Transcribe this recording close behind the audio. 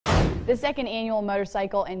The second annual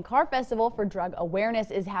Motorcycle and Car Festival for Drug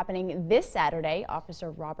Awareness is happening this Saturday.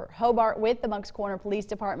 Officer Robert Hobart with the Moncks Corner Police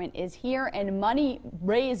Department is here, and money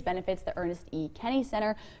raised benefits the Ernest E. Kenney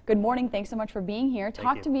Center. Good morning. Thanks so much for being here.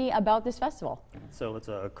 Talk to me about this festival. So it's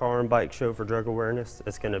a car and bike show for drug awareness.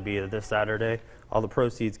 It's going to be this Saturday. All the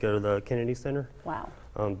proceeds go to the Kennedy Center. Wow.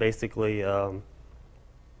 Basically, I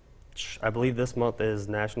believe this month is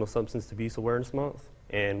National Substance Abuse Awareness Month,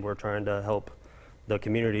 and we're trying to help the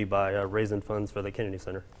community by raising funds for the Kennedy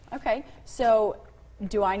Center. Okay, so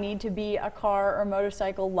do I need to be a car or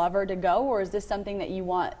motorcycle lover to go, or is this something that you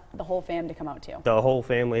want the whole fam to come out to? The whole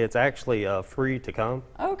family. It's actually free to come.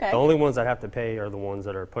 Okay. The only ones that have to pay are the ones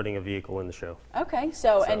that are putting a vehicle in the show. Okay,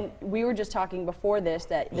 so and we were just talking before this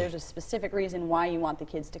that there's a specific reason why you want the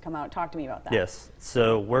kids to come out. Talk to me about that. Yes,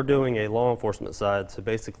 so we're doing a law enforcement side. So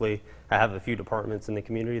basically, I have a few departments in the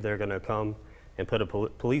community. They're going to come and put a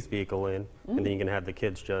police vehicle in, and then you can have the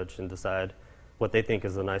kids judge and decide what they think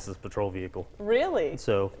is the nicest patrol vehicle. Really?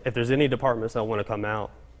 So if there's any departments that want to come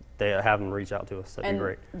out, they have them reach out to us. That'd be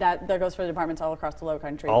great. That goes for the departments all across the Low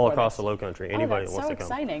Country? All across the Low Country. Anybody that wants to come.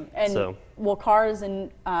 So exciting. And will cars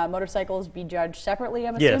and motorcycles be judged separately,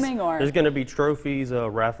 I'm assuming? Yes. Or? There's going to be trophies,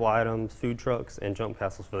 raffle items, food trucks, and jump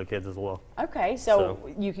castles for the kids as well. Okay, so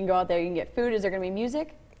you can go out there, you can get food. Is there going to be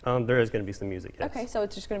music? There is going to be some music, yes. Okay, so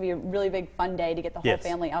it's just going to be a really big fun day to get the whole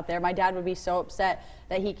family out there. My dad would be so upset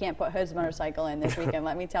that he can't put his motorcycle in this weekend,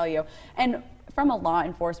 let me tell you. And from a law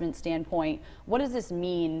enforcement standpoint, what does this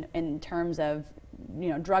mean in terms of,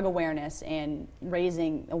 drug awareness and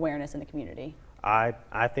raising awareness in the community? I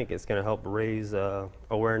think it's going to help raise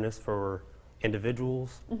awareness for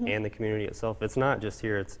individuals and the community itself. It's not just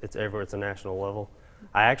here, it's everywhere, it's a national level.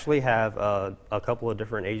 I actually have a couple of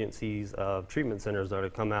different agencies, treatment centers that will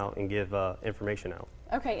come out and give information out.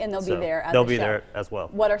 Okay, and they'll be there at the show? They'll be there as well.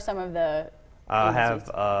 What are some of the I have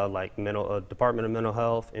like Department of Mental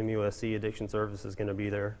Health, MUSC Addiction Service is going to be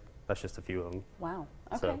there. That's just a few of them. Wow.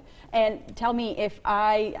 Okay. And tell me,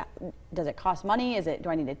 does it cost money? Do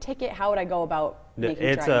I need a ticket? How would I go about making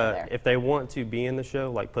sure I get there? If they want to be in the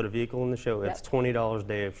show, like put a vehicle in the show, it's $20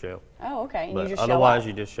 day of show. Oh, okay. And you just otherwise,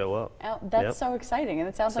 you just show up. Oh, that's so exciting, and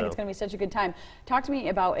it sounds like it's going to be such a good time. Talk to me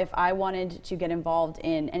about if I wanted to get involved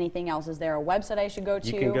in anything else. Is there a website I should go to?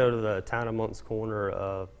 You can go to the Town of Moncks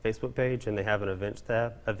Corner Facebook page, and they have an events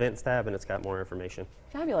tab, and it's got more information.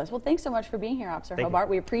 Fabulous. Well, thanks so much for being here, Officer Hobart.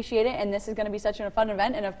 We appreciate it, and this is going to be such a fun event.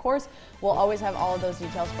 And of course, we'll always have all of those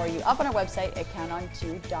details for you up on our website at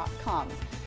counton2.com.